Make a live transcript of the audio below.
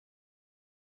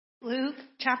Luke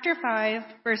chapter 5,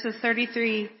 verses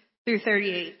 33 through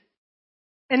 38.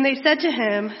 And they said to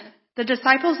him, "The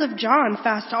disciples of John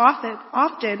fast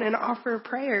often and offer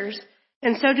prayers,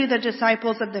 and so do the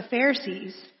disciples of the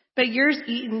Pharisees, but yours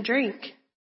eat and drink."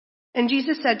 And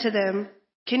Jesus said to them,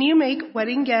 "Can you make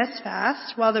wedding guests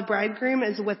fast while the bridegroom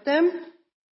is with them?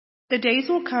 The days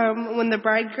will come when the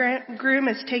bridegroom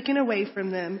is taken away from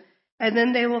them, and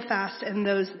then they will fast in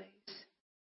those days."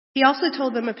 He also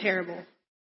told them a parable.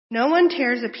 "No one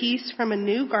tears a piece from a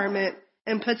new garment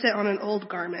and puts it on an old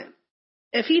garment.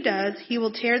 If he does, he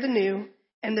will tear the new,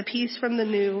 and the piece from the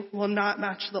new will not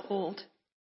match the old.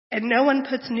 And no one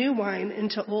puts new wine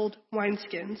into old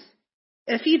wineskins.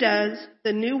 If he does,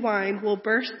 the new wine will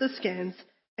burst the skins,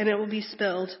 and it will be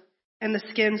spilled, and the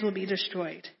skins will be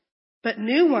destroyed. But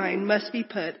new wine must be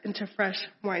put into fresh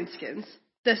wineskins."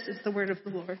 This is the word of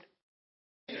the Lord.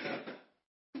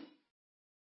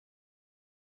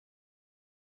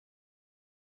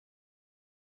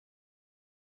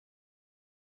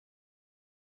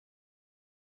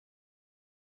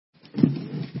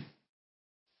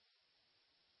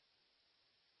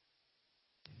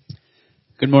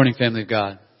 Good morning, family of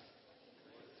God.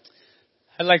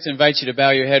 I'd like to invite you to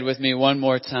bow your head with me one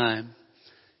more time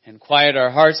and quiet our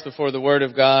hearts before the Word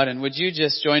of God. And would you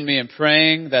just join me in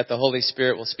praying that the Holy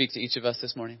Spirit will speak to each of us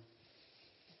this morning?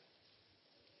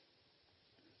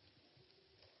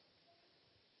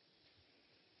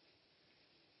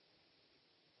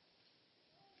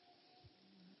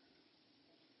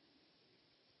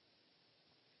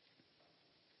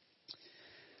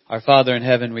 Our Father in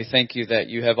heaven, we thank you that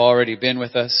you have already been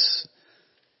with us.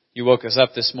 You woke us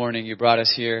up this morning. You brought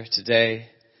us here today.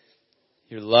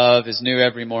 Your love is new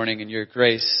every morning, and your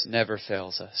grace never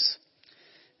fails us.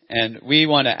 And we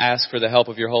want to ask for the help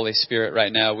of your Holy Spirit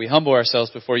right now. We humble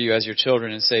ourselves before you as your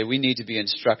children and say we need to be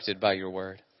instructed by your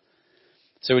word.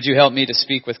 So would you help me to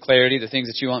speak with clarity the things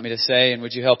that you want me to say, and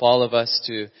would you help all of us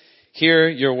to hear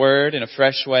your word in a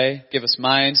fresh way? Give us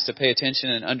minds to pay attention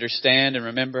and understand and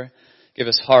remember. Give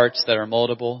us hearts that are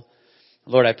moldable.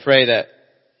 Lord, I pray that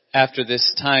after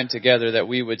this time together that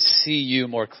we would see you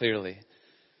more clearly,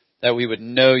 that we would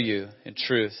know you in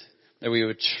truth, that we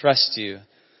would trust you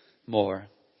more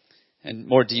and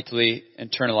more deeply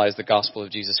internalize the gospel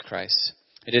of Jesus Christ.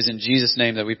 It is in Jesus'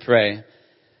 name that we pray.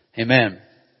 Amen.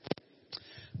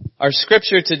 Our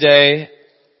scripture today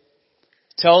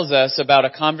tells us about a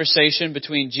conversation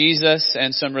between Jesus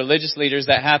and some religious leaders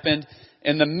that happened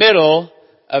in the middle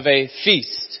of a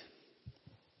feast.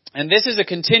 And this is a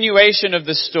continuation of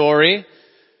the story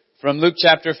from Luke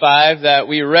chapter 5 that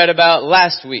we read about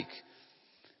last week.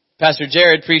 Pastor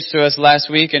Jared preached to us last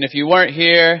week, and if you weren't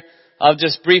here, I'll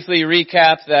just briefly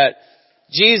recap that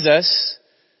Jesus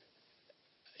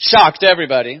shocked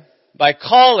everybody by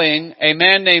calling a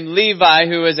man named Levi,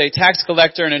 who is a tax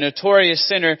collector and a notorious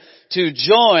sinner, to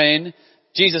join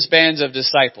Jesus' bands of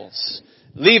disciples.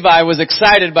 Levi was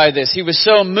excited by this. He was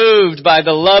so moved by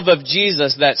the love of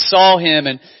Jesus that saw him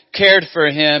and cared for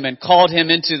him and called him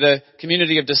into the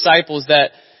community of disciples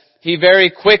that he very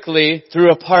quickly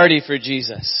threw a party for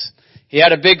Jesus. He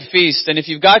had a big feast. And if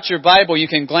you've got your Bible, you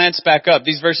can glance back up.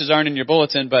 These verses aren't in your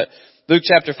bulletin, but Luke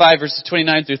chapter 5, verses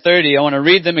 29 through 30, I want to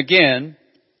read them again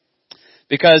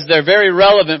because they're very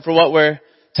relevant for what we're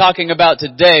talking about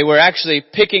today. We're actually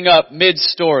picking up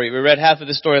mid-story. We read half of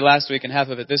the story last week and half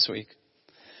of it this week.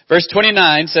 Verse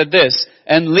 29 said this,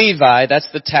 "And Levi," that's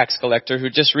the tax collector who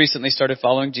just recently started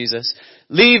following Jesus,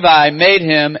 "Levi made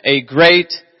him a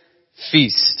great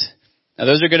feast." Now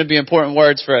those are going to be important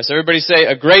words for us. Everybody say,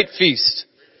 a great feast.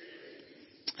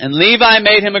 "And Levi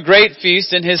made him a great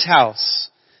feast in his house.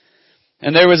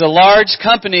 And there was a large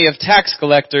company of tax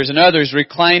collectors and others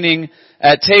reclining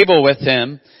at table with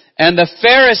him. And the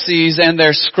Pharisees and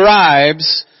their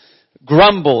scribes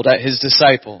grumbled at his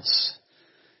disciples,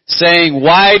 saying,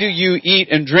 'Why do you eat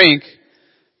and drink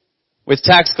with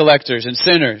tax collectors and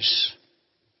sinners?'"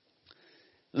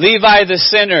 Levi the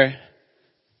sinner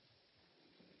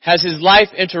has his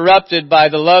life interrupted by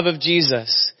the love of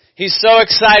Jesus. He's so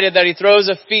excited that he throws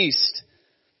a feast.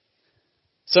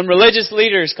 Some religious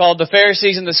leaders called the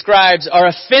Pharisees and the scribes are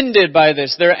offended by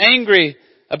this. They're angry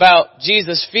about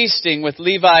Jesus feasting with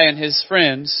Levi and his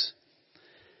friends.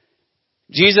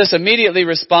 Jesus immediately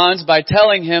responds by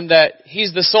telling him that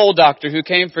he's the soul doctor who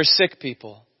came for sick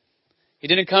people. He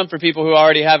didn't come for people who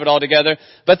already have it all together,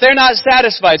 but they're not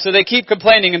satisfied, so they keep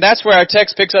complaining, and that's where our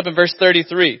text picks up in verse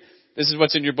 33. This is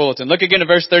what's in your bulletin. Look again at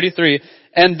verse 33.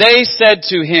 "And they said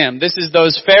to him," this is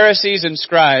those Pharisees and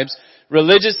scribes,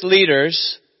 religious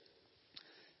leaders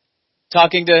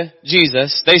talking to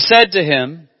Jesus, they said to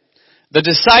him, "The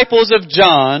disciples of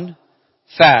John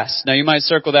fast. Now you might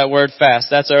circle that word fast.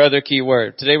 That's our other key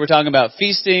word. Today we're talking about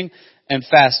feasting and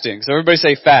fasting. So everybody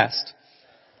say fast.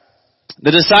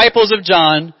 The disciples of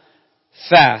John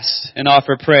fast and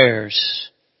offer prayers.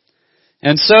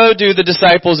 And so do the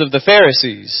disciples of the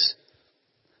Pharisees.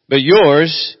 But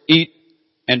yours eat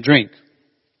and drink.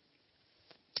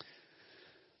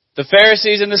 The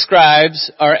Pharisees and the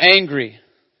scribes are angry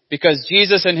because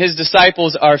Jesus and his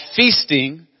disciples are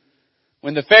feasting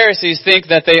when the Pharisees think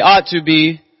that they ought to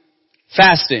be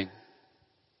fasting.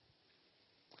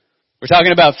 We're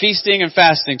talking about feasting and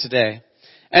fasting today.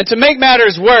 And to make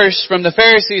matters worse from the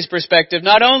Pharisees' perspective,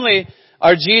 not only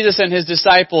are Jesus and his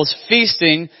disciples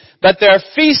feasting, but they're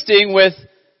feasting with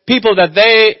people that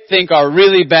they think are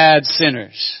really bad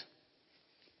sinners.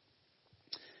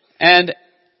 And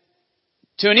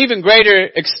to an even greater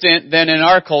extent than in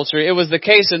our culture, it was the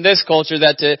case in this culture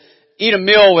that to eat a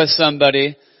meal with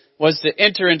somebody was to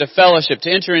enter into fellowship,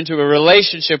 to enter into a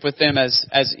relationship with them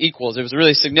as equals. It was a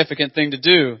really significant thing to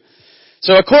do.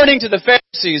 So according to the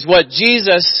Pharisees, what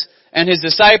Jesus and his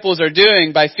disciples are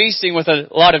doing by feasting with a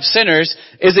lot of sinners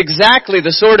is exactly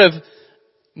the sort of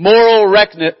moral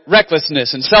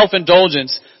recklessness and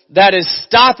self-indulgence that is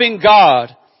stopping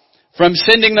God from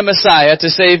sending the Messiah to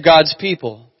save God's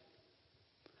people.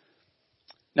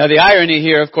 Now the irony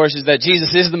here, of course, is that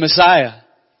Jesus is the Messiah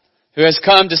who has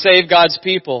come to save God's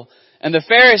people. And the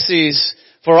Pharisees,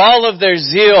 for all of their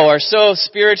zeal, are so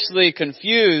spiritually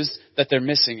confused that they're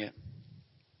missing it.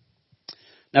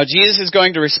 Now Jesus is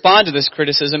going to respond to this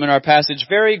criticism in our passage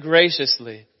very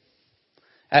graciously.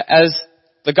 As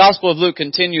the Gospel of Luke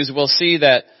continues, we'll see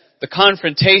that the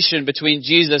confrontation between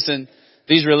Jesus and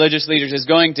these religious leaders is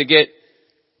going to get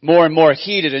more and more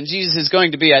heated, and Jesus is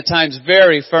going to be at times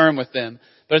very firm with them.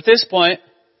 But at this point,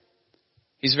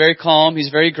 he's very calm,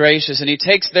 he's very gracious, and he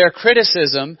takes their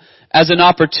criticism as an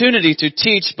opportunity to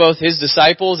teach both his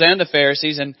disciples and the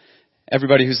Pharisees and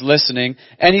everybody who's listening.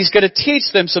 And he's going to teach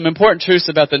them some important truths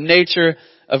about the nature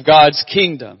of God's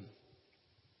kingdom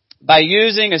by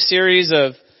using a series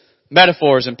of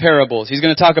metaphors and parables. He's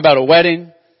going to talk about a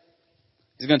wedding,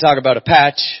 he's going to talk about a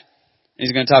patch, and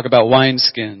he's going to talk about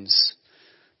wineskins.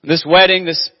 This wedding,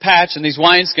 this patch, and these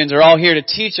wineskins are all here to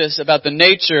teach us about the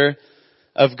nature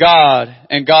of God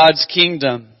and God's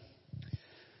kingdom.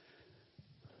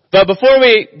 But before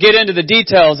we get into the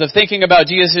details of thinking about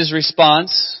Jesus'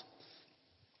 response,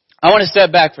 I want to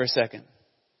step back for a second.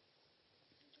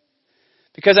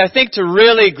 Because I think to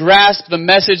really grasp the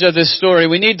message of this story,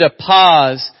 we need to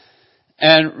pause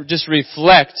and just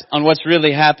reflect on what's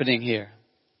really happening here.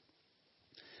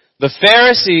 The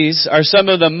Pharisees are some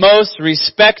of the most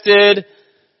respected,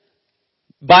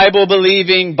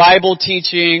 Bible-believing,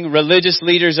 Bible-teaching, religious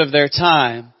leaders of their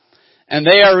time. And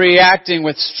they are reacting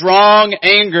with strong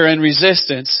anger and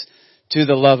resistance to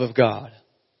the love of God.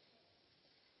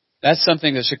 That's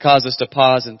something that should cause us to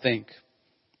pause and think.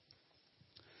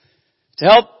 To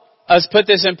help us put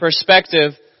this in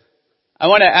perspective, I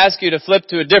want to ask you to flip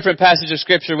to a different passage of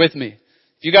Scripture with me.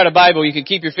 If you got a Bible, you can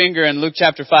keep your finger in Luke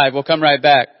chapter 5. We'll come right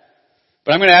back.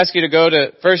 But I'm going to ask you to go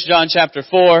to 1 John chapter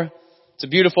 4. It's a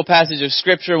beautiful passage of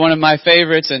Scripture, one of my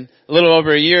favorites, and a little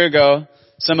over a year ago,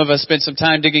 some of us spent some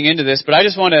time digging into this. But I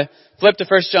just want to flip to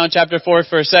 1 John chapter 4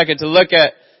 for a second to look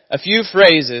at a few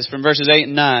phrases from verses 8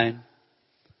 and 9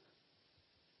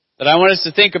 that I want us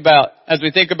to think about as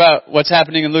we think about what's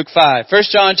happening in Luke 5. 1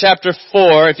 John chapter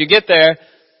 4, if you get there,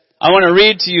 I want to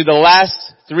read to you the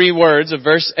last three words of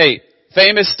verse 8.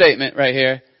 Famous statement right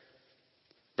here.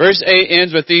 Verse 8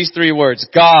 ends with these three words.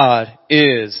 God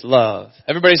is love.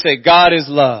 Everybody say, God is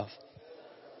love.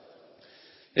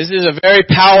 This is a very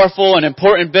powerful and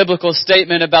important biblical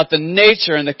statement about the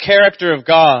nature and the character of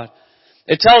God.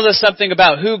 It tells us something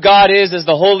about who God is as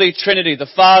the Holy Trinity, the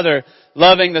Father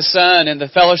loving the Son and the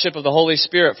fellowship of the Holy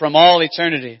Spirit from all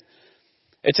eternity.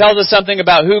 It tells us something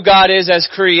about who God is as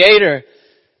Creator.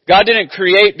 God didn't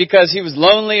create because He was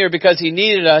lonely or because He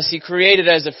needed us. He created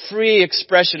as a free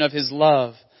expression of His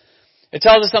love. It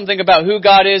tells us something about who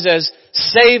God is as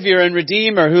Savior and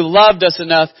Redeemer who loved us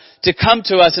enough to come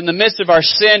to us in the midst of our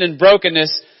sin and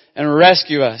brokenness and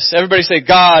rescue us. Everybody say,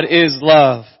 God is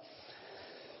love.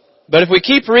 But if we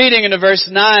keep reading into verse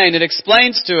 9, it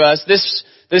explains to us this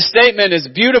statement is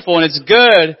beautiful and it's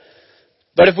good.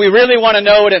 But if we really want to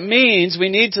know what it means, we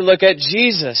need to look at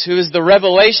Jesus, who is the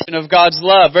revelation of God's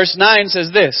love. Verse 9 says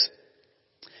this,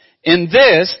 in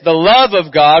this, the love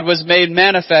of God was made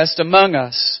manifest among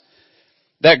us,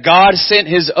 that God sent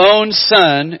His own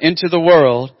Son into the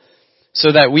world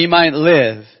so that we might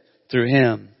live through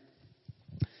Him.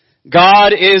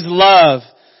 God is love.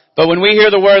 But when we hear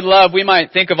the word love, we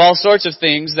might think of all sorts of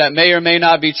things that may or may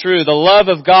not be true. The love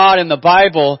of God in the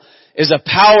Bible is a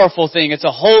powerful thing. It's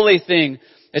a holy thing.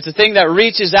 It's a thing that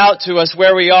reaches out to us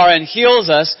where we are and heals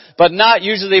us, but not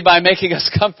usually by making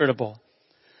us comfortable.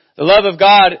 The love of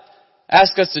God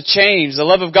asks us to change. The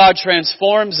love of God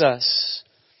transforms us.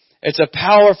 It's a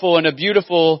powerful and a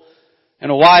beautiful and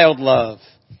a wild love.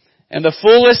 And the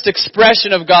fullest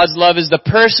expression of God's love is the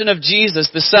person of Jesus,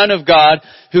 the Son of God,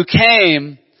 who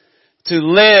came to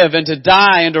live and to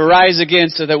die and to rise again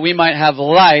so that we might have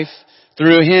life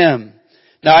through Him.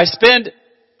 Now I spend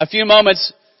a few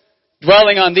moments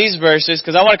dwelling on these verses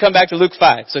because I want to come back to Luke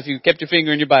 5. So if you kept your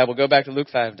finger in your Bible, go back to Luke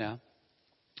 5 now.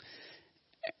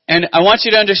 And I want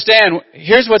you to understand,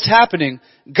 here's what's happening.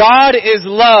 God is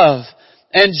love,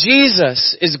 and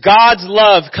Jesus is God's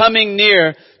love coming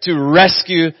near to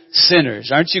rescue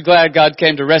sinners. Aren't you glad God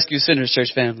came to rescue sinners,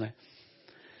 church family?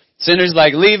 Sinners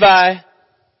like Levi,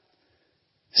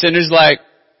 sinners like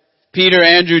Peter,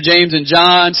 Andrew, James, and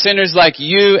John, sinners like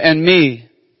you and me.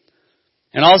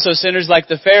 And also sinners like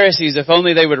the Pharisees, if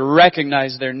only they would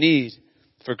recognize their need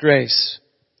for grace.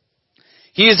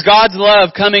 He is God's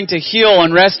love coming to heal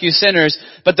and rescue sinners,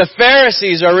 but the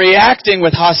Pharisees are reacting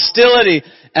with hostility,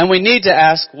 and we need to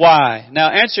ask why. Now,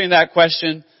 answering that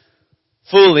question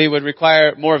fully would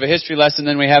require more of a history lesson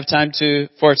than we have time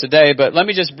for today, but let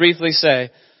me just briefly say,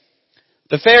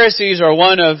 the Pharisees are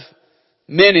one of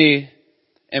many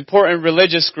important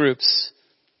religious groups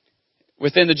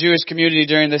within the Jewish community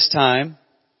during this time.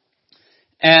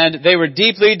 And they were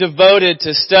deeply devoted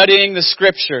to studying the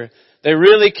Scripture. They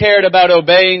really cared about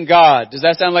obeying God. Does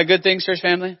that sound like good things, church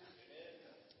family?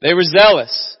 They were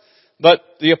zealous. But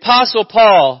the Apostle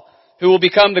Paul, who will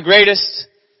become the greatest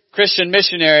Christian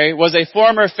missionary, was a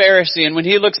former Pharisee. And when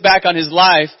he looks back on his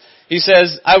life, he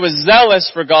says, I was zealous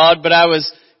for God, but I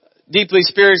was deeply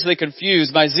spiritually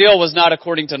confused. My zeal was not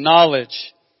according to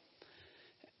knowledge.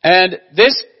 And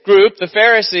this group, the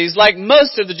Pharisees, like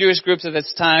most of the Jewish groups at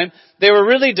this time, they were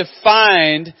really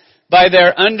defined by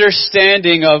their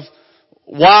understanding of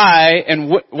why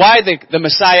the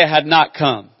Messiah had not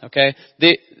come. Okay?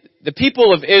 The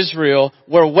people of Israel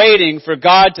were waiting for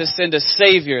God to send a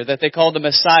Savior that they called the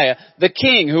Messiah, the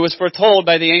King who was foretold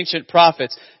by the ancient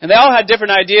prophets. And they all had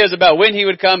different ideas about when He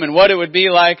would come and what it would be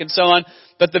like and so on.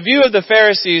 But the view of the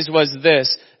Pharisees was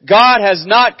this: God has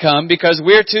not come because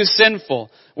we're too sinful.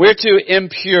 We're too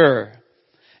impure.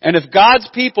 And if God's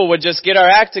people would just get our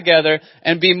act together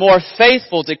and be more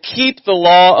faithful to keep the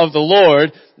law of the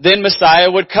Lord, then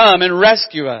Messiah would come and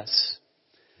rescue us.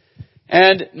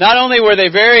 And not only were they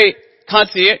very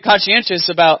conscientious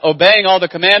about obeying all the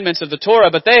commandments of the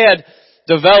Torah, but they had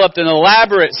developed an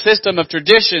elaborate system of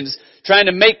traditions trying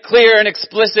to make clear and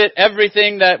explicit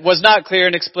everything that was not clear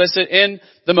and explicit in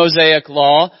the Mosaic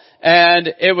law.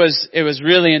 And it was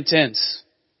really intense.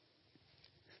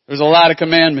 There was a lot of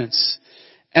commandments.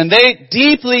 And they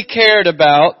deeply cared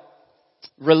about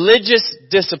religious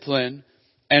discipline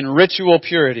and ritual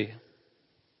purity.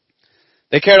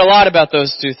 They cared a lot about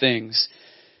those two things.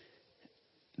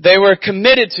 They were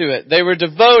committed to it. They were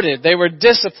devoted. They were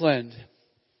disciplined.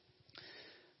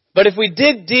 But if we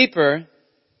dig deeper,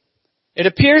 it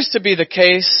appears to be the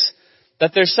case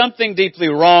that there's something deeply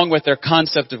wrong with their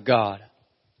concept of God.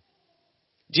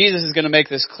 Jesus is going to make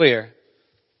this clear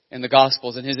in the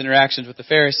Gospels and His interactions with the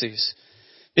Pharisees.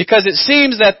 Because it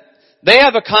seems that they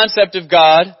have a concept of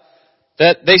God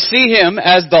that they see Him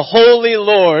as the holy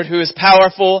Lord who is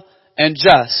powerful and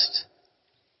just.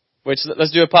 Which,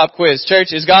 let's do a pop quiz. Church,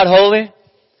 is God holy?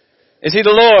 Is He the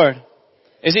Lord?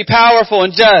 Is He powerful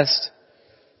and just?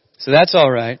 So that's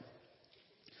all right.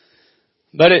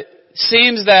 But it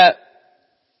seems that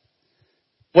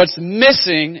what's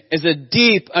missing is a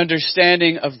deep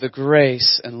understanding of the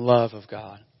grace and love of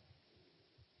God.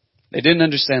 They didn't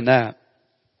understand that.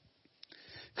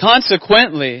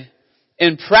 Consequently,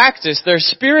 in practice, their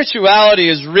spirituality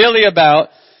is really about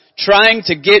trying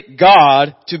to get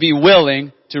God to be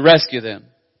willing to rescue them.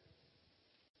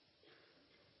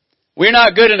 We're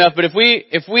not good enough, but if we,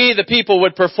 the people,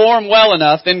 would perform well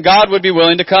enough, then God would be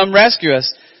willing to come rescue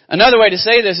us. Another way to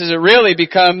say this is it really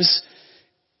becomes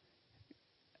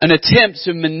an attempt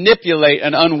to manipulate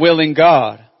an unwilling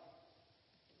God.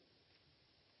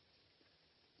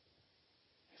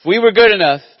 If we were good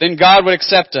enough, then God would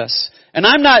accept us. And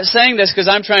I'm not saying this because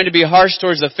I'm trying to be harsh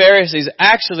towards the Pharisees.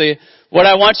 Actually, what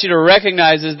I want you to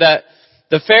recognize is that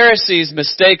the Pharisees'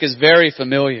 mistake is very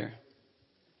familiar.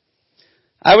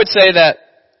 I would say that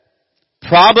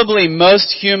probably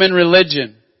most human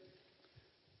religion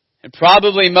and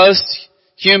probably most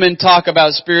human talk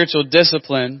about spiritual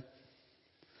discipline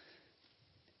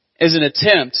is an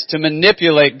attempt to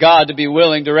manipulate God to be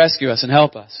willing to rescue us and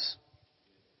help us.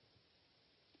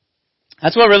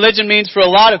 That's what religion means for a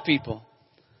lot of people.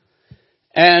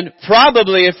 And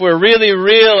probably if we're really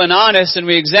real and honest and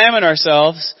we examine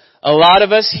ourselves, a lot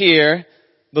of us here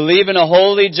believe in a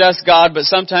holy, just God, but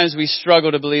sometimes we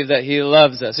struggle to believe that He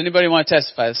loves us. Anybody want to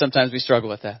testify that sometimes we struggle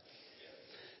with that?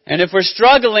 And if we're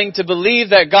struggling to believe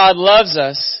that God loves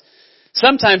us,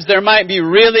 sometimes there might be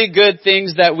really good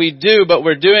things that we do, but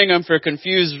we're doing them for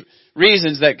confused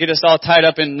reasons that get us all tied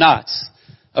up in knots.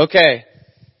 Okay,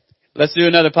 let's do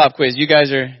another pop quiz. You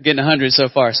guys are getting 100 so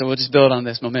far, so we'll just build on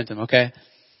this momentum, okay?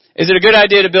 Is it a good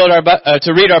idea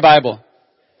to read our Bible?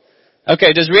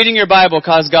 Okay, does reading your Bible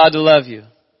cause God to love you?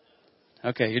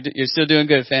 Okay, you're still doing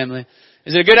good, family.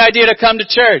 Is it a good idea to come to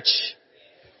church?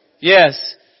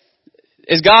 Yes.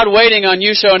 Is God waiting on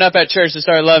you showing up at church to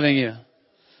start loving you?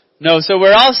 No, so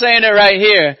we're all saying it right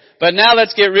here, but now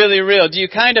let's get really real. Do you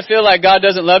kind of feel like God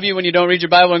doesn't love you when you don't read your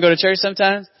Bible and go to church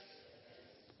sometimes?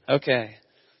 Okay.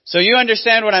 So you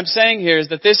understand what I'm saying here is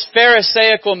that this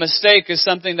Pharisaical mistake is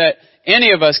something that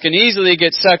any of us can easily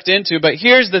get sucked into, but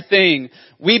here's the thing.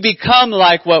 We become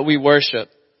like what we worship.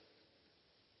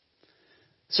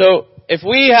 So if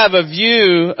we have a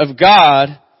view of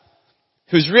God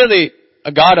who's really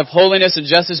a God of holiness and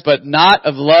justice, but not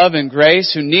of love and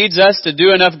grace, who needs us to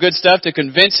do enough good stuff to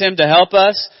convince Him to help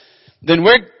us, then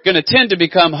we're going to tend to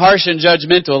become harsh and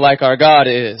judgmental like our God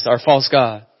is, our false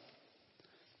God.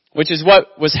 Which is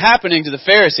what was happening to the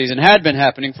Pharisees and had been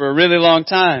happening for a really long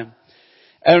time.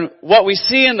 And what we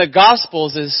see in the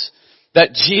Gospels is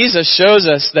that Jesus shows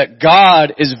us that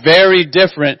God is very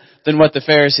different than what the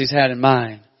Pharisees had in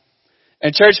mind.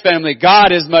 And church family,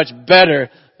 God is much better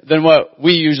than what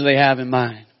we usually have in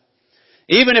mind.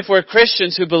 Even if we're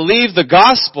Christians who believe the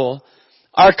gospel,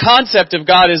 our concept of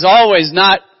God is always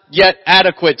not yet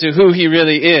adequate to who He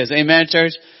really is. Amen,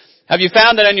 church? Have you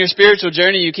found that on your spiritual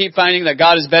journey you keep finding that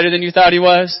God is better than you thought He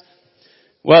was?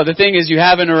 Well, the thing is you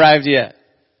haven't arrived yet.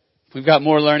 We've got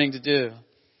more learning to do.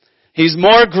 He's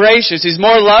more gracious. He's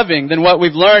more loving than what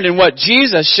we've learned. And what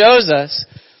Jesus shows us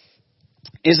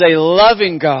is a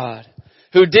loving God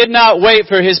who did not wait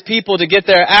for His people to get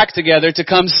their act together to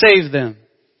come save them.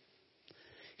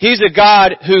 He's a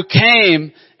God who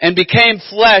came and became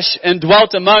flesh and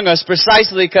dwelt among us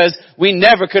precisely because we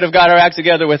never could have got our act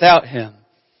together without Him.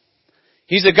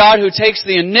 He's a God who takes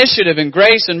the initiative in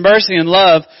grace and mercy and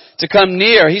love to come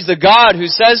near. He's the God who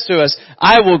says to us,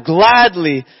 I will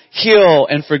gladly heal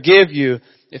and forgive you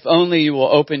if only you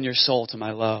will open your soul to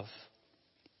my love.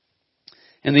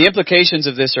 And the implications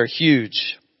of this are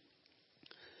huge.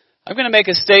 I'm going to make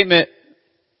a statement,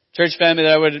 church family,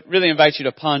 that I would really invite you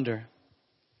to ponder.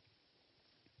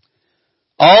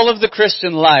 All of the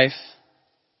Christian life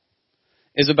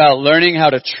is about learning how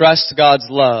to trust God's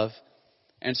love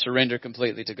and surrender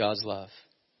completely to God's love.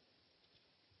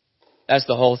 That's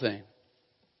the whole thing.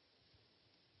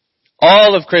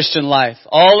 All of Christian life,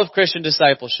 all of Christian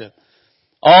discipleship,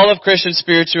 all of Christian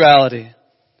spirituality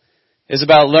is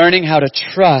about learning how to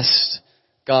trust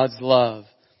God's love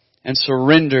and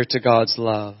surrender to God's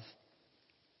love.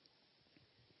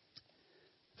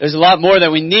 There's a lot more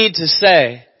that we need to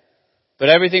say, but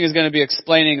everything is going to be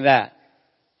explaining that.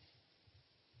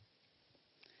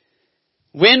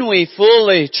 When we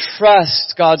fully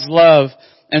trust God's love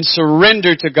and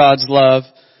surrender to God's love,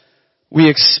 we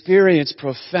experience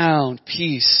profound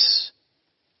peace.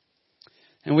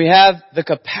 And we have the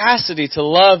capacity to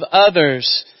love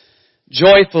others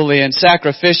joyfully and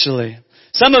sacrificially.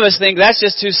 Some of us think that's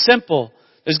just too simple.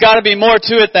 There's got to be more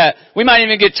to it that we might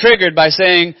even get triggered by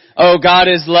saying, oh, God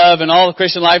is love and all of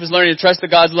Christian life is learning to trust the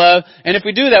God's love. And if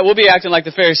we do that, we'll be acting like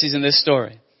the Pharisees in this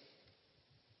story.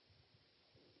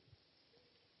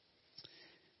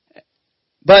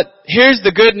 But here's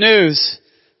the good news.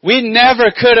 We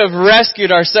never could have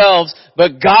rescued ourselves,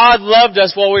 but God loved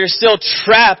us while we were still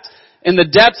trapped in the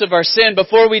depths of our sin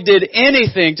before we did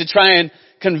anything to try and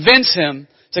convince Him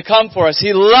to come for us.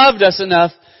 He loved us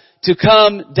enough to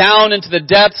come down into the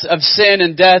depths of sin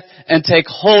and death and take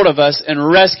hold of us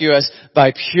and rescue us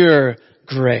by pure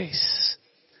grace.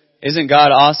 Isn't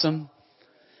God awesome?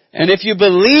 And if you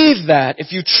believe that,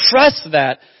 if you trust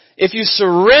that, if you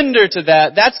surrender to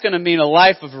that, that's going to mean a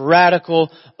life of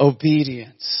radical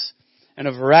obedience and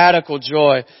of radical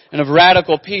joy and of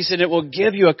radical peace. And it will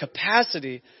give you a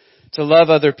capacity to love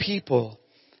other people.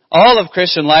 All of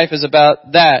Christian life is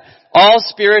about that. All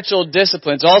spiritual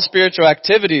disciplines, all spiritual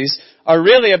activities are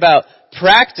really about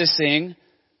practicing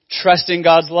trusting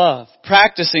God's love,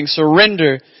 practicing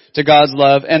surrender to God's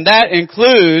love. And that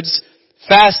includes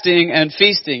fasting and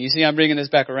feasting. You see, I'm bringing this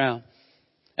back around.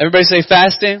 Everybody say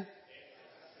fasting.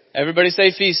 Everybody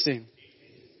say feasting.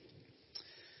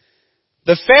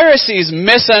 The Pharisees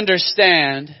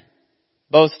misunderstand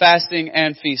both fasting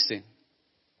and feasting.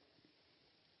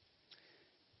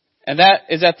 And that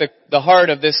is at the heart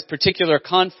of this particular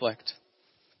conflict.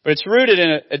 But it's rooted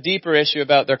in a deeper issue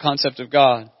about their concept of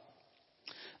God.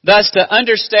 Thus, to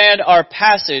understand our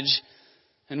passage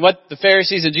and what the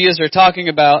Pharisees and Jesus are talking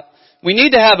about, we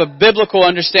need to have a biblical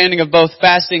understanding of both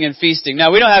fasting and feasting.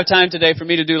 Now, we don't have time today for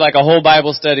me to do like a whole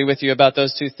Bible study with you about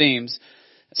those two themes.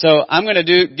 So I'm going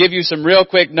to give you some real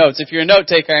quick notes. If you're a note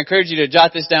taker, I encourage you to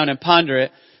jot this down and ponder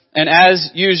it. And as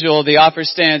usual, the offer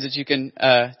stands that you can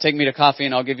take me to coffee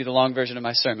and I'll give you the long version of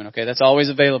my sermon, okay? That's always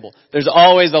available. There's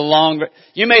always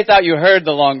you may thought you heard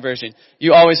the long version.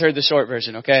 You always heard the short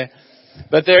version, okay?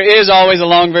 But there is always a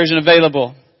long version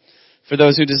available for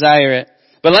those who desire it.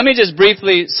 But let me just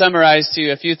briefly summarize to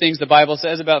you a few things the Bible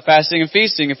says about fasting and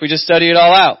feasting if we just study it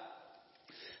all out.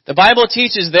 The Bible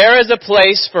teaches there is a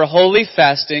place for holy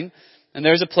fasting and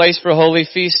there's a place for holy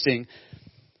feasting.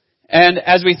 And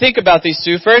as we think about these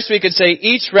two, first we could say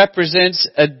each represents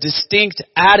a distinct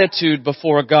attitude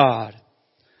before God,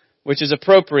 which is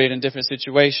appropriate in different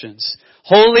situations.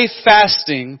 Holy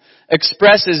fasting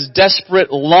expresses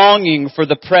desperate longing for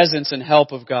the presence and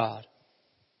help of God.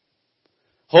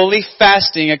 Holy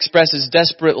fasting expresses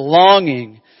desperate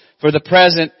longing for the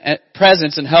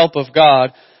presence and help of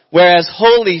God, whereas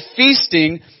holy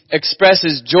feasting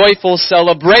expresses joyful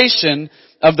celebration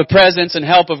of the presence and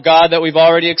help of God that we've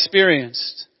already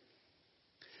experienced.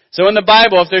 So in the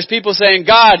Bible, if there's people saying,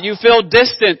 God, you feel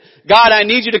distant. God, I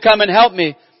need you to come and help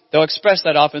me. They'll express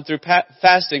that often through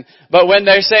fasting. But when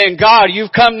they're saying, God,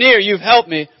 you've come near, you've helped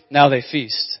me, now they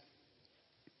feast.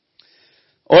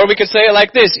 Or we could say it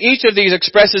like this. Each of these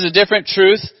expresses a different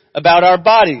truth about our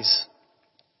bodies.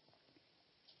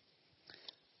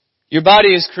 Your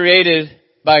body is created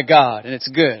by God, and it's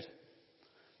good.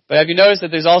 But have you noticed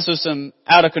that there's also some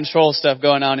out-of-control stuff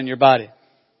going on in your body?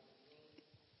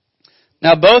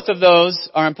 Now, both of those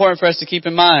are important for us to keep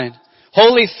in mind.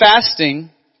 Holy fasting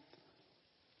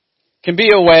can be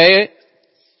a way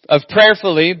of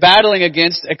prayerfully battling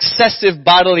against excessive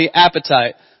bodily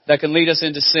appetite that can lead us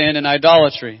into sin and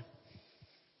idolatry.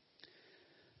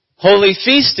 Holy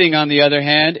feasting, on the other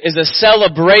hand, is a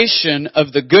celebration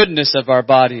of the goodness of our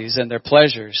bodies and their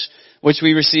pleasures, which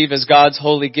we receive as God's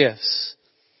holy gifts.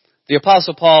 The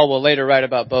Apostle Paul will later write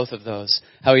about both of those,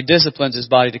 how he disciplines his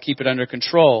body to keep it under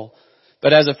control.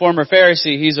 But as a former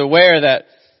Pharisee, he's aware that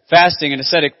fasting and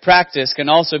ascetic practice can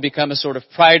also become a sort of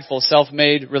prideful,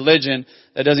 self-made religion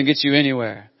that doesn't get you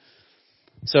anywhere.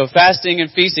 So fasting and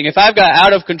feasting, if I've got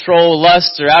out of control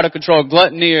lusts or out of control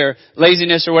gluttony or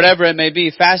laziness or whatever it may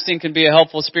be, fasting can be a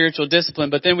helpful spiritual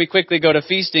discipline. But then we quickly go to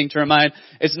feasting to remind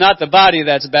it's not the body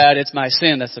that's bad, it's my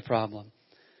sin that's the problem.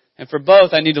 And for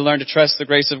both, I need to learn to trust the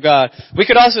grace of God. We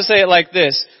could also say it like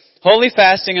this. Holy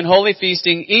fasting and holy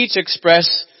feasting each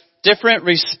express different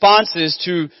responses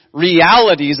to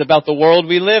realities about the world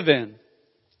we live in.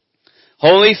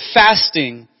 Holy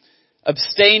fasting,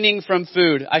 abstaining from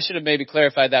food. I should have maybe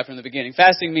clarified that from the beginning.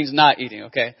 Fasting means not eating,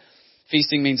 okay?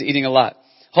 Feasting means eating a lot.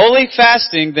 Holy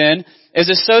fasting, then, is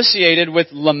associated with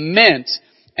lament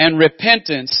and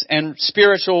repentance and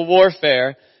spiritual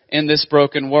warfare in this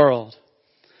broken world.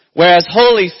 Whereas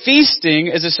holy feasting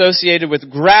is associated with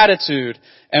gratitude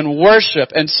and worship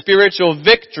and spiritual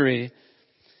victory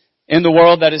in the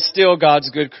world that is still God's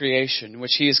good creation,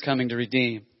 which He is coming to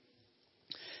redeem.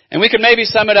 And we could maybe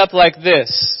sum it up like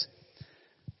this.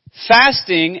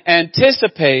 Fasting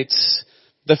anticipates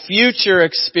the future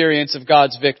experience of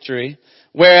God's victory,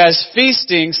 whereas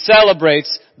feasting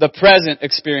celebrates the present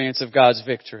experience of God's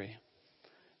victory.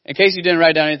 In case you didn't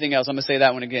write down anything else, I'm going to say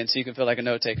that one again so you can feel like a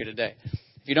note taker today.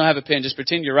 If you don't have a pen, just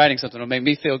pretend you're writing something. It'll make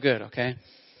me feel good, okay?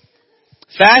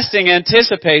 Fasting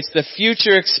anticipates the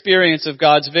future experience of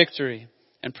God's victory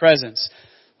and presence,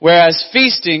 whereas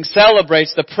feasting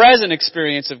celebrates the present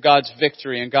experience of God's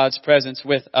victory and God's presence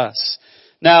with us.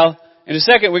 Now, in a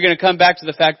second, we're going to come back to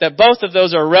the fact that both of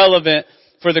those are relevant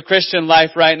for the Christian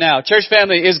life right now. Church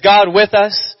family, is God with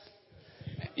us?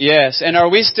 Yes. And are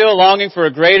we still longing for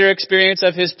a greater experience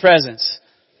of His presence?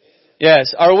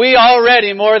 Yes. Are we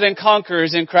already more than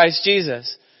conquerors in Christ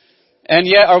Jesus? And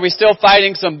yet, are we still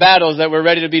fighting some battles that we're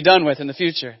ready to be done with in the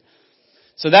future?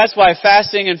 So that's why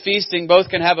fasting and feasting both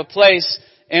can have a place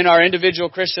in our individual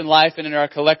Christian life and in our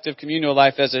collective communal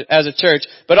life as a church.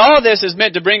 But all of this is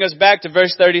meant to bring us back to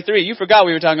verse 33. You forgot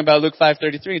we were talking about Luke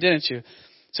 5:33, didn't you?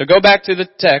 So go back to the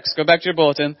text, go back to your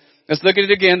bulletin. Let's look at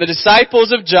it again. The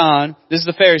disciples of John, this is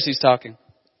the Pharisees talking.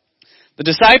 The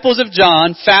disciples of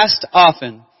John fast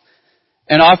often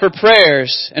and offer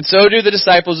prayers, and so do the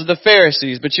disciples of the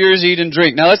Pharisees, but yours eat and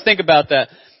drink. Now let's think about that.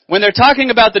 When they're talking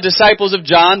about the disciples of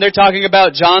John, they're talking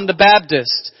about John the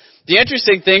Baptist. The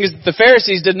interesting thing is that the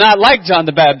Pharisees did not like John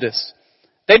the Baptist.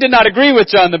 They did not agree with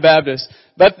John the Baptist.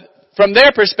 But from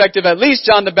their perspective, at least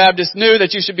John the Baptist knew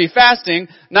that you should be fasting,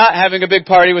 not having a big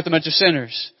party with a bunch of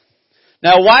sinners.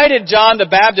 Now, why did John the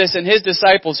Baptist and his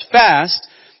disciples fast?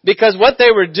 Because what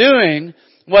they were doing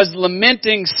was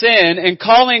lamenting sin and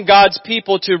calling God's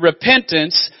people to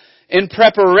repentance in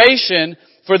preparation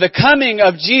for the coming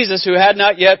of Jesus, who had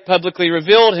not yet publicly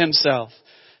revealed himself.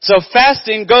 So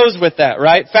fasting goes with that,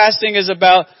 right? Fasting is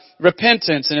about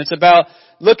repentance, and it's about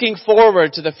looking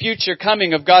forward to the future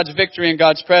coming of God's victory and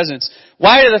God's presence.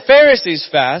 Why do the Pharisees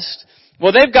fast?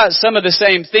 Well, they've got some of the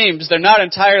same themes. They're not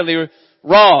entirely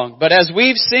wrong. But as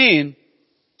we've seen,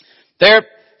 their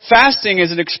fasting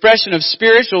is an expression of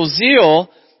spiritual zeal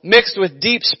mixed with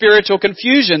deep spiritual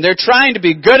confusion. They're trying to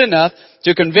be good enough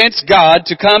to convince God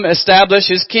to come establish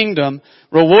His kingdom,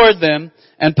 reward them,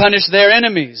 and punish their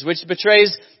enemies, which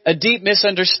betrays a deep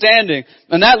misunderstanding.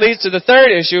 And that leads to the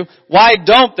third issue. Why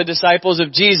don't the disciples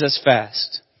of Jesus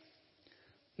fast?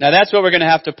 Now that's what we're going to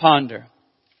have to ponder.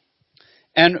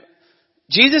 And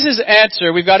Jesus'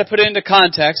 answer, we've got to put it into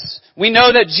context. We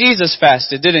know that Jesus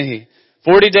fasted, didn't He?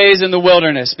 40 days in the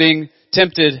wilderness, being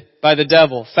tempted by the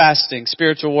devil, fasting,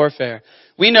 spiritual warfare.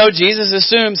 We know Jesus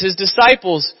assumes His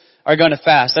disciples are going to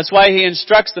fast. That's why He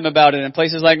instructs them about it in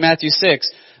places like Matthew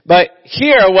 6. But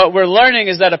here, what we're learning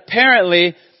is that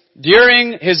apparently,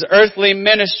 during His earthly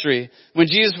ministry, when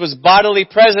Jesus was bodily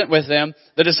present with them,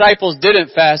 the disciples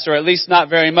didn't fast, or at least not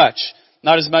very much.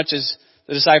 Not as much as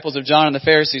the disciples of John and the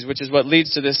Pharisees, which is what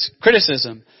leads to this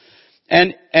criticism.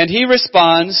 And He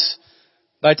responds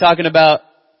by talking about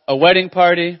a wedding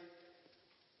party,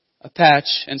 a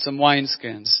patch, and some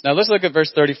wineskins. Now let's look at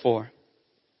verse 34.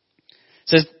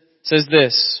 It says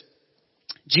this.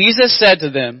 Jesus said to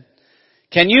them,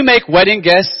 "Can you make wedding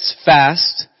guests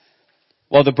fast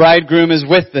while the bridegroom is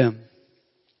with them?"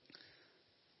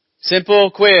 Simple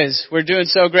quiz. We're doing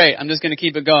so great. I'm just going to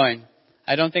keep it going.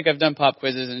 I don't think I've done pop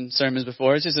quizzes in sermons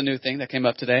before. It's just a new thing that came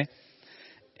up today.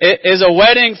 Is a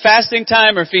wedding fasting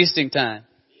time or feasting time?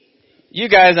 You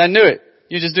guys, I knew it.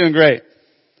 You're just doing great.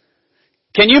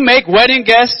 Can you make wedding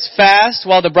guests fast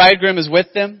while the bridegroom is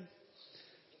with them?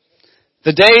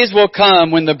 The days will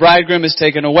come when the bridegroom is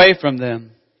taken away from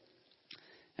them,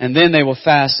 and then they will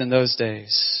fast in those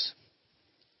days.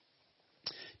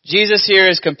 Jesus here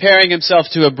is comparing Himself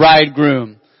to a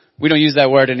bridegroom. We don't use that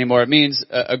word anymore. It means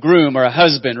a groom or a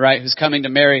husband, right, who's coming to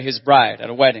marry his bride at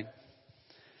a wedding.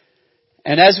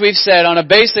 And as we've said, on a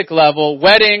basic level,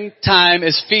 wedding time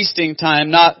is feasting time,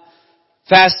 not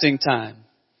fasting time.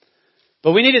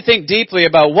 But we need to think deeply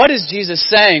about what is Jesus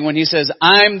saying when He says,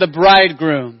 "I'm the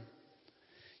bridegroom."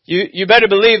 You better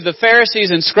believe the Pharisees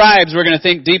and scribes were going to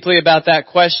think deeply about that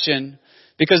question,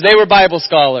 because they were Bible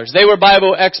scholars. They were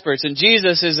Bible experts. And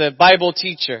Jesus is a Bible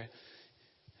teacher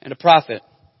and a prophet.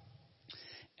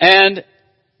 And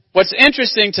what's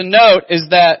interesting to note is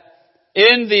that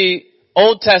in the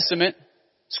Old Testament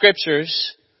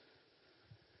scriptures,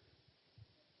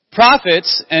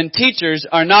 prophets and teachers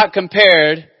are not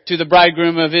compared to the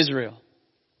bridegroom of Israel.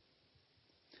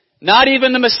 Not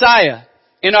even the Messiah.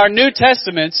 In our New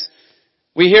Testaments,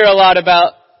 we hear a lot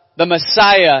about the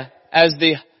Messiah as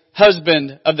the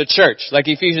husband of the church, like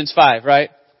Ephesians 5,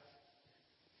 right?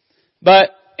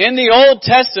 But in the Old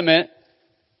Testament,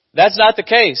 that's not the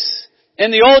case.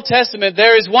 In the Old Testament,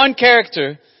 there is one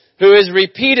character who is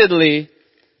repeatedly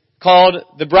called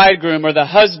the bridegroom or the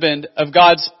husband of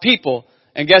God's people.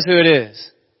 And guess who it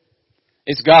is?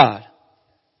 It's God.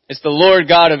 It's the Lord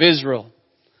God of Israel,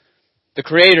 the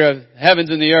creator of heavens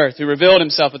and the earth, who revealed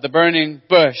Himself at the burning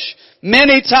bush.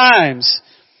 Many times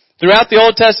throughout the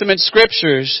Old Testament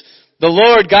scriptures, the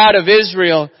Lord God of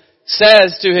Israel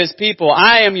says to His people,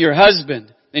 "I am your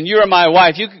husband and you are my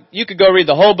wife." You could go read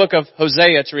the whole book of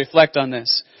Hosea to reflect on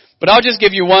this. But I'll just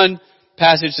give you one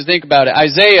passage to think about it.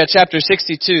 Isaiah chapter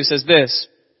 62 says this.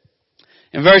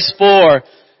 In verse 4,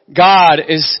 God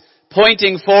is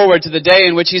pointing forward to the day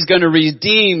in which He's going to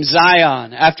redeem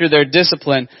Zion after their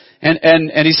discipline.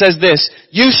 And He says this,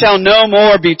 "You shall no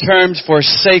more be termed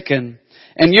forsaken,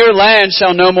 and your land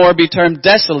shall no more be termed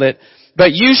desolate,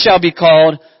 but you shall be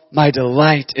called, my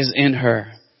delight is in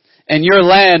her, and your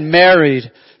land married,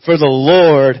 for the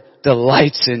Lord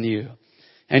delights in you.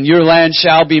 And your land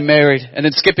shall be married." And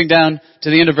then skipping down to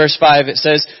the end of verse 5, it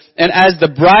says, "And as the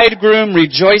bridegroom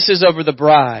rejoices over the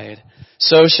bride,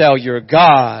 so shall your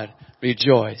God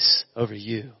rejoice over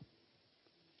you."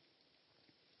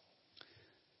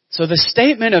 So the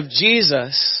statement of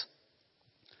Jesus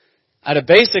at a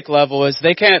basic level is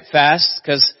they can't fast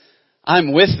because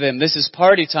I'm with them. This is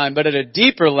party time. But at a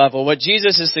deeper level, what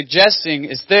Jesus is suggesting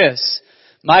is this.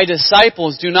 My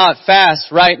disciples do not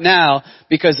fast right now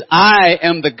because I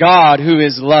am the God who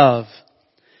is love.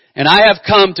 And I have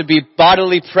come to be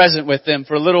bodily present with them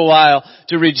for a little while,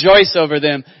 to rejoice over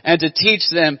them and to teach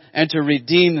them and to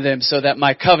redeem them so that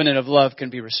my covenant of love can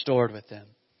be restored with them.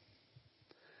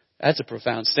 That's a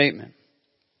profound statement.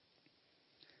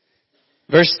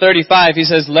 Verse 35, he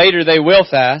says, later they will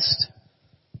fast.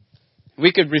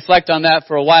 We could reflect on that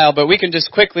for a while, but we can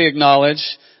just quickly acknowledge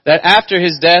that after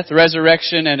his death,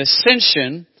 resurrection, and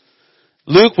ascension,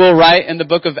 Luke will write in the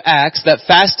book of Acts that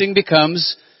fasting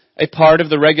becomes a part of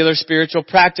the regular spiritual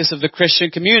practice of the Christian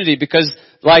community because,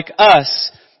 like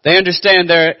us, they understand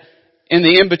they're in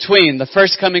the in-between, the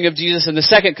first coming of Jesus and the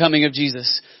second coming of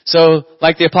Jesus. So,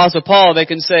 like the Apostle Paul, they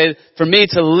can say, for me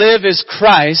to live is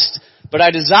Christ, but I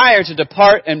desire to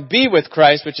depart and be with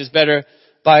Christ, which is better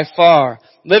by far.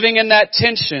 Living in that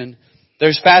tension,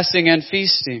 there's fasting and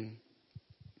feasting.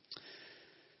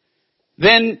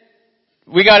 Then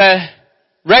we gotta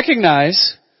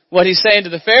recognize what he's saying to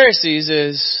the Pharisees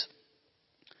is,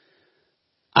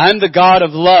 I'm the God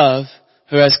of love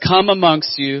who has come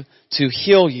amongst you to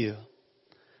heal you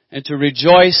and to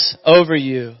rejoice over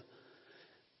you.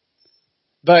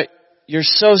 But you're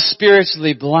so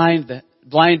spiritually blinded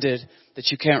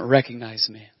that you can't recognize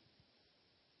me.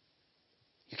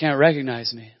 You can't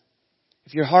recognize me.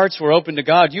 If your hearts were open to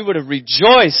God, you would have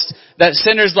rejoiced that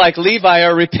sinners like Levi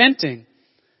are repenting,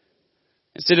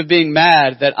 instead of being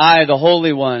mad that I, the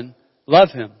Holy One, love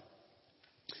him.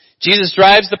 Jesus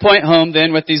drives the point home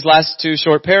then with these last two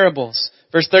short parables.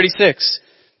 Verse 36,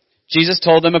 Jesus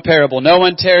told them a parable. No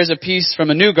one tears a piece from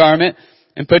a new garment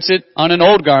and puts it on an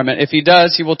old garment. If he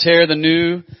does, he will tear the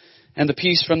new, and the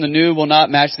piece from the new will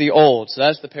not match the old. So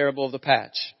that's the parable of the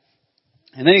patch.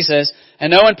 And then he says,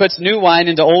 and no one puts new wine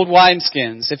into old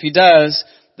wineskins. If he does,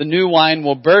 the new wine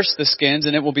will burst the skins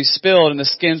and it will be spilled and the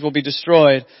skins will be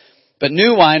destroyed. But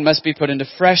new wine must be put into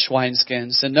fresh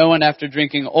wineskins, and no one after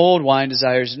drinking old wine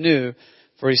desires new,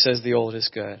 for he says the old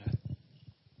is good.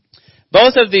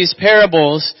 Both of these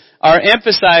parables are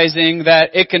emphasizing that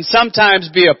it can sometimes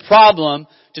be a problem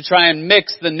to try and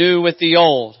mix the new with the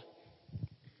old.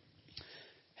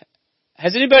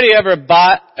 Has anybody ever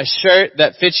bought a shirt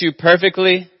that fits you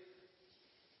perfectly?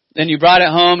 Then you brought it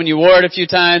home and you wore it a few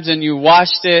times and you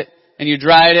washed it and you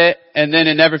dried it and then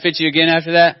it never fits you again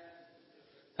after that?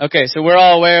 Okay, so we're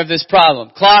all aware of this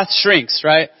problem. Cloth shrinks,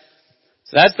 right?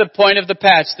 So that's the point of the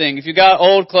patch thing. If you got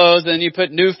old clothes and you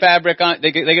put new fabric on,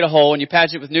 they get a hole and you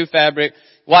patch it with new fabric,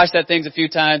 wash that thing a few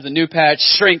times, the new patch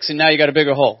shrinks and now you got a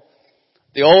bigger hole.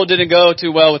 The old didn't go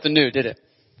too well with the new, did it?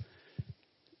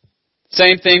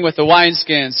 Same thing with the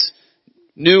wineskins.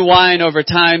 New wine over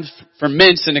time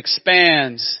ferments and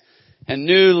expands. And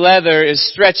new leather is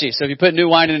stretchy. So if you put new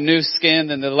wine in a new skin,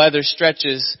 then the leather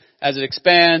stretches as it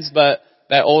expands, but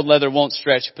that old leather won't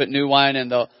stretch. You put new wine in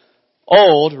the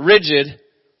old, rigid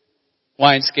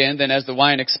wineskin, then as the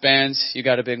wine expands, you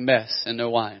got a big mess and no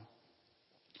wine.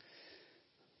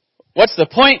 What's the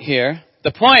point here?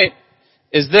 The point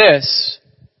is this.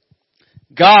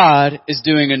 God is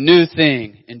doing a new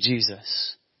thing in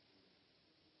Jesus.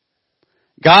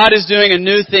 God is doing a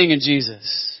new thing in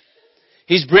Jesus.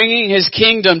 He's bringing His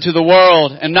kingdom to the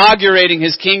world, inaugurating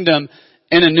His kingdom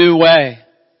in a new way.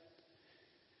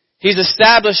 He's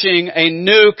establishing a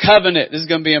new covenant. This is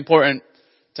going to be important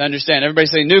to understand. Everybody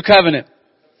say new covenant.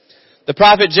 The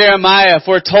prophet Jeremiah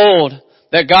foretold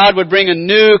that God would bring a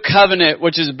new covenant,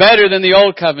 which is better than the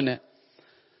old covenant.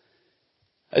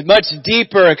 A much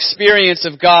deeper experience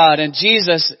of God. And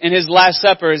Jesus, in His Last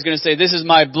Supper, is going to say, this is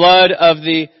my blood of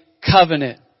the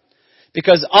covenant.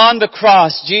 Because on the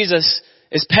cross, Jesus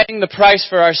is paying the price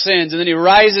for our sins. And then He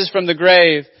rises from the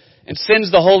grave and sends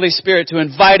the Holy Spirit to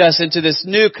invite us into this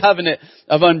new covenant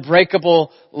of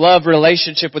unbreakable love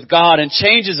relationship with God and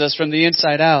changes us from the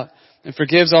inside out and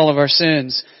forgives all of our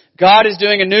sins. God is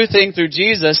doing a new thing through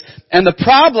Jesus, and the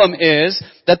problem is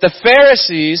that the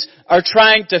Pharisees are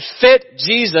trying to fit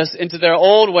Jesus into their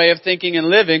old way of thinking and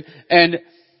living, and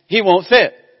He won't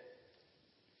fit.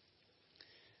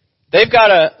 They've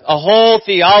got a whole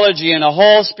theology and a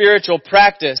whole spiritual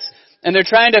practice, and they're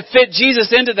trying to fit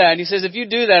Jesus into that. And He says, if you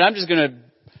do that, I'm just going to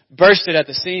burst it at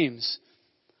the seams.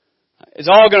 It's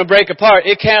all going to break apart.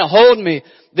 It can't hold me.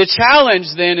 The challenge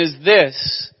then is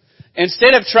this.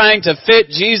 Instead of trying to fit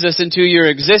Jesus into your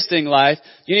existing life,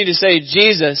 you need to say,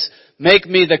 Jesus, make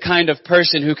me the kind of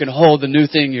person who can hold the new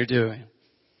thing you're doing.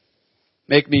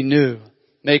 Make me new.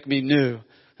 Make me new.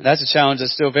 And that's a challenge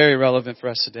that's still very relevant for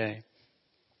us today.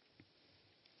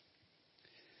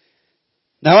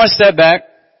 Now I want to step back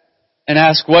and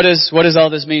ask, what does all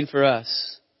this mean for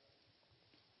us?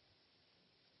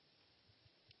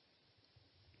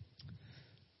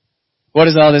 What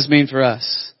does all this mean for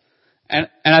us? And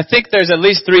I think there's at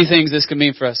least 3 things this can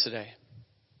mean for us today.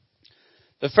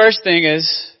 The first thing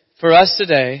is, for us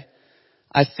today,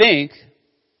 I think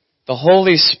the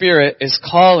Holy Spirit is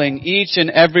calling each and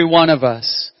every one of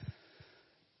us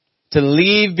to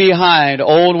leave behind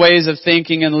old ways of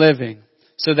thinking and living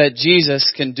so that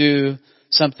Jesus can do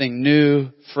something new,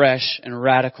 fresh, and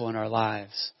radical in our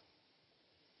lives.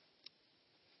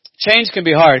 Change can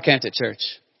be hard, can't it, church?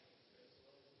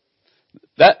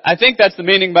 I think that's the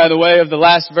meaning, by the way, of the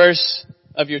last verse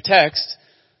of your text.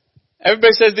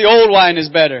 Everybody says the old wine is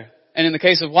better. And in the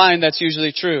case of wine, that's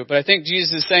usually true. But I think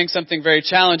Jesus is saying something very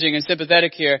challenging and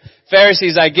sympathetic here.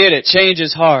 Pharisees, I get it. Change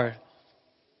is hard.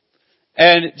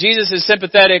 And Jesus is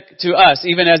sympathetic to us,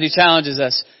 even as He challenges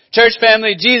us. Church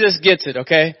family, Jesus gets it,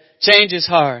 okay? Change is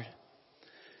hard.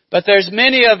 But there's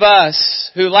many of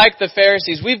us who, like the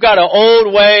Pharisees, we've got an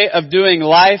old way of doing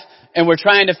life, and we're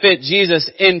trying to fit Jesus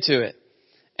into it.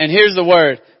 And here's the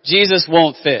word, Jesus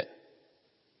won't fit.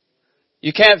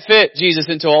 You can't fit Jesus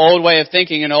into an old way of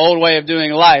thinking and an old way of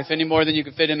doing life any more than you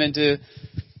can fit Him into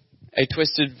a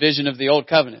twisted vision of the old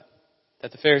covenant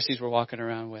that the Pharisees were walking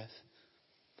around with.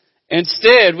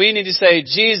 Instead, we need to say,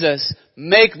 Jesus,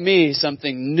 make me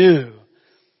something new.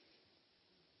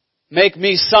 Make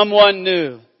me someone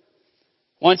new.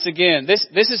 Once again, this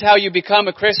is how you become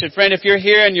a Christian. Friend, if you're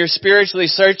here and you're spiritually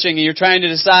searching and you're trying to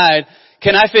decide,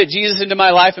 can I fit Jesus into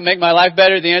my life and make my life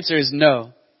better? The answer is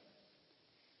no.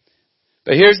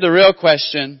 But here's the real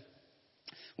question.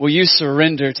 Will you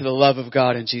surrender to the love of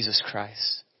God in Jesus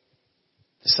Christ,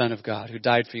 the Son of God, who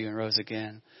died for you and rose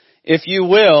again? If you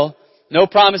will, no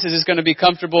promises it's going to be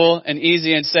comfortable and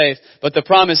easy and safe, but the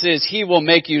promise is He will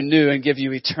make you new and give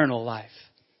you eternal life.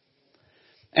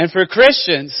 And for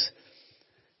Christians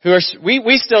who are,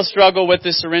 we still struggle with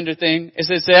this surrender thing. It's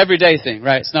an everyday thing,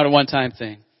 right? It's not a one-time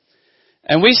thing.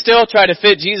 And we still try to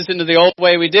fit Jesus into the old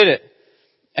way we did it.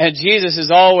 And Jesus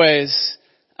is always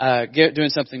doing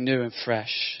something new and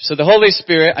fresh. So the Holy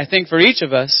Spirit, I think for each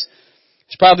of us,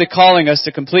 is probably calling us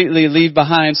to completely leave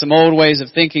behind some old ways of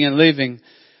thinking and living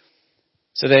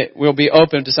so that we'll be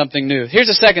open to something new. Here's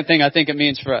the second thing I think it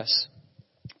means for us.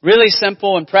 Really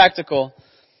simple and practical.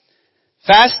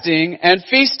 Fasting and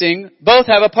feasting both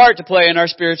have a part to play in our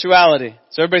spirituality.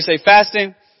 So everybody say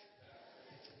fasting.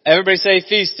 Everybody say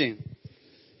feasting.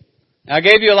 Now, I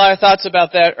gave you a lot of thoughts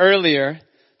about that earlier.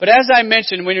 But as I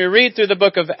mentioned, when we read through the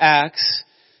book of Acts,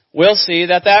 we'll see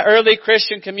that early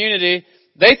Christian community,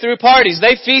 they threw parties.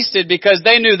 They feasted because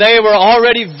they knew they were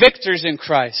already victors in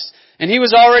Christ. And He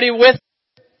was already with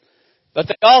them. But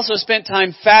they also spent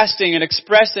time fasting and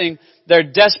expressing their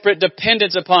desperate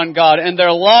dependence upon God and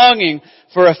their longing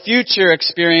for a future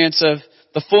experience of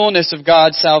the fullness of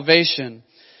God's salvation.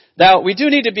 Now, we do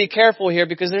need to be careful here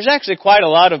because there's actually quite a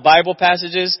lot of Bible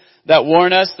passages that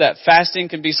warn us that fasting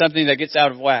can be something that gets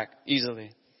out of whack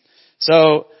easily.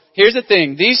 So, here's the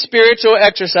thing. These spiritual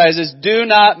exercises do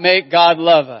not make God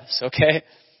love us, okay?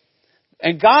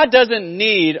 And God doesn't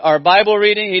need our Bible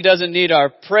reading. He doesn't need our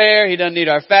prayer. He doesn't need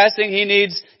our fasting. He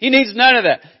needs none of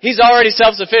that. He's already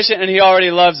self-sufficient and He already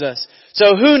loves us.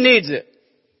 So who needs it?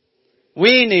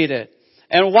 We need it.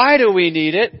 And why do we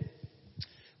need it?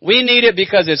 We need it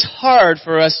because it's hard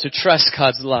for us to trust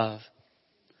God's love.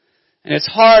 And it's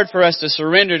hard for us to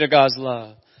surrender to God's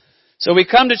love. So we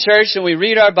come to church and we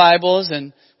read our Bibles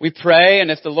and we pray,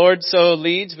 and if the Lord so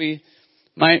leads, we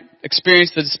might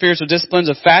experience the spiritual disciplines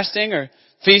of fasting or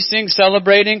feasting,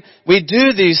 celebrating. We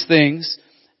do these things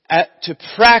to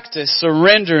practice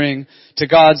surrendering to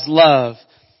God's love.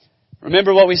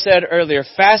 Remember what we said earlier.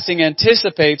 Fasting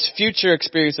anticipates future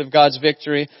experience of God's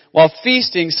victory, while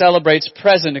feasting celebrates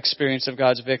present experience of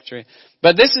God's victory.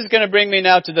 But this is going to bring me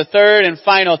now to the third and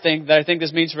final thing that I think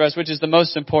this means for us, which is the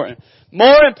most important.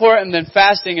 More important than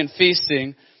fasting and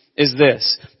feasting is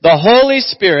this. The Holy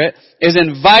Spirit is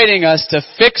inviting us to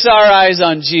fix our eyes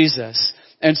on Jesus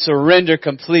and surrender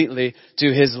completely to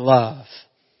His love.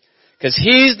 Because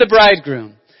He's the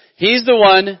bridegroom. He's the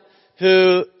one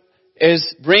who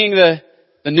is bringing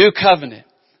the new covenant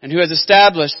and who has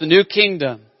established the new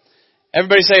kingdom.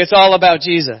 Everybody say it's all about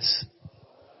Jesus.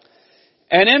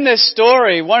 And in this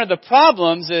story, one of the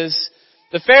problems is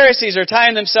the Pharisees are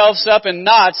tying themselves up in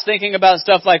knots thinking about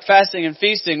stuff like fasting and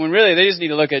feasting when really they just need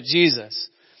to look at Jesus.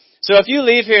 So if you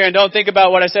leave here and don't think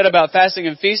about what I said about fasting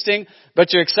and feasting,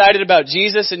 but you're excited about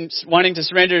Jesus and wanting to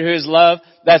surrender to His love,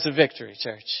 that's a victory,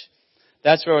 church.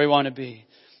 That's where we want to be.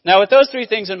 Now with those three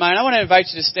things in mind, I want to invite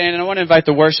you to stand and I want to invite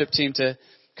the worship team to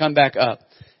come back up.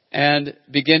 and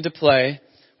begin to play,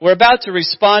 we're about to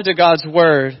respond to God's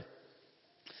Word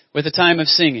with a time of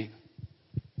singing.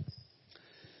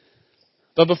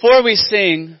 But before we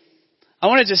sing, I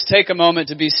want to just take a moment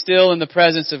to be still in the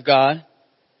presence of God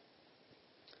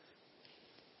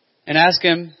and ask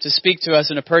Him to speak to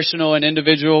us in a personal and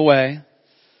individual way.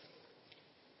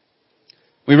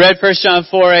 We read 1 John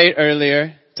 4:8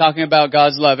 earlier, talking about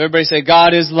God's love. Everybody say,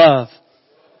 God is love.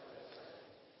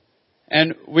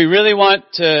 And we really want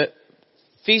to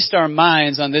feast our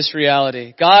minds on this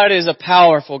reality. God is a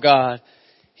powerful God.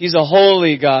 He's a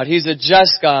holy God. He's a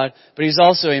just God. But He's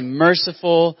also a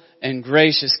merciful and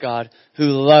gracious God who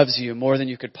loves you more than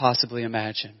you could possibly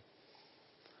imagine.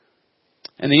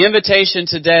 And the invitation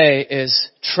today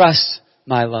is trust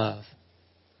my love.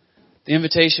 The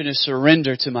invitation is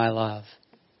surrender to my love.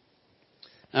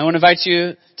 I want to invite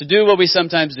you to do what we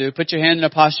sometimes do. Put your hand in a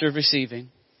posture of receiving.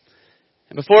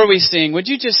 And before we sing, would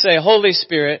you just say, Holy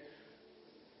Spirit,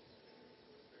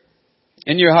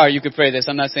 in your heart, you could pray this.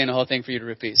 I'm not saying the whole thing for you to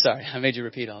repeat. Sorry, I made you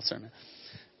repeat all sermon.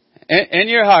 In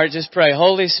your heart, just pray,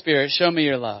 Holy Spirit, show me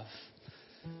your love.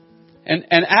 And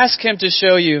ask Him to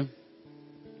show you,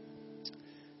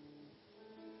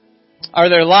 are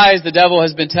there lies the devil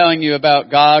has been telling you about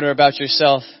God or about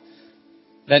yourself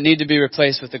that need to be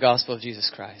replaced with the gospel of Jesus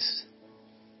Christ?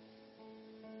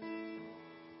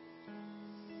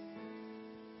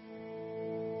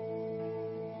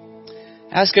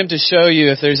 Ask Him to show you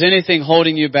if there's anything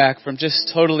holding you back from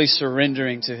just totally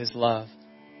surrendering to His love.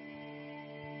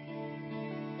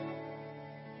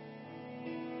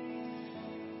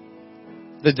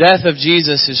 The death of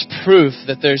Jesus is proof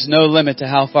that there's no limit to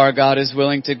how far God is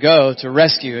willing to go to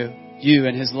rescue you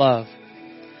in His love.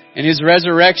 And His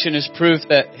resurrection is proof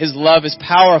that His love is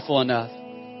powerful enough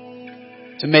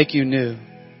to make you new.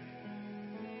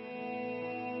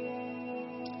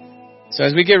 So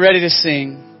as we get ready to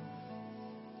sing,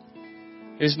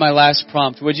 here's my last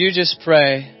prompt. Would you just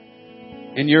pray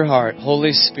in your heart,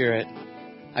 Holy Spirit,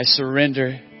 I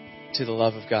surrender to the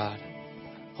love of God.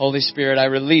 Holy Spirit, I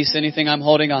release anything I'm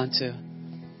holding on to.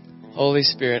 Holy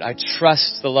Spirit, I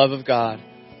trust the love of God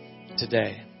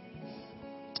today.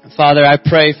 Father, I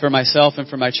pray for myself and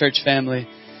for my church family.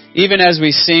 Even as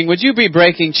we sing, would you be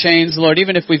breaking chains, Lord?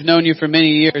 Even if we've known you for many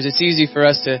years, it's easy for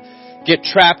us to get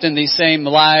trapped in these same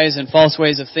lies and false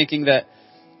ways of thinking that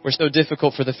were so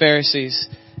difficult for the Pharisees.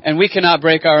 And we cannot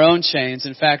break our own chains.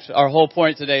 In fact, our whole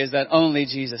point today is that only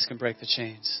Jesus can break the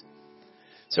chains.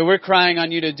 So we're crying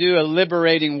on you to do a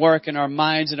liberating work in our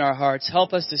minds and our hearts.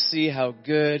 Help us to see how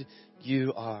good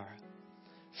you are.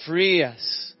 Free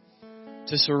us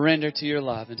to surrender to your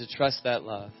love and to trust that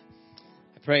love.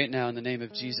 I pray it now in the name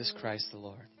of Jesus Christ the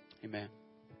Lord. Amen.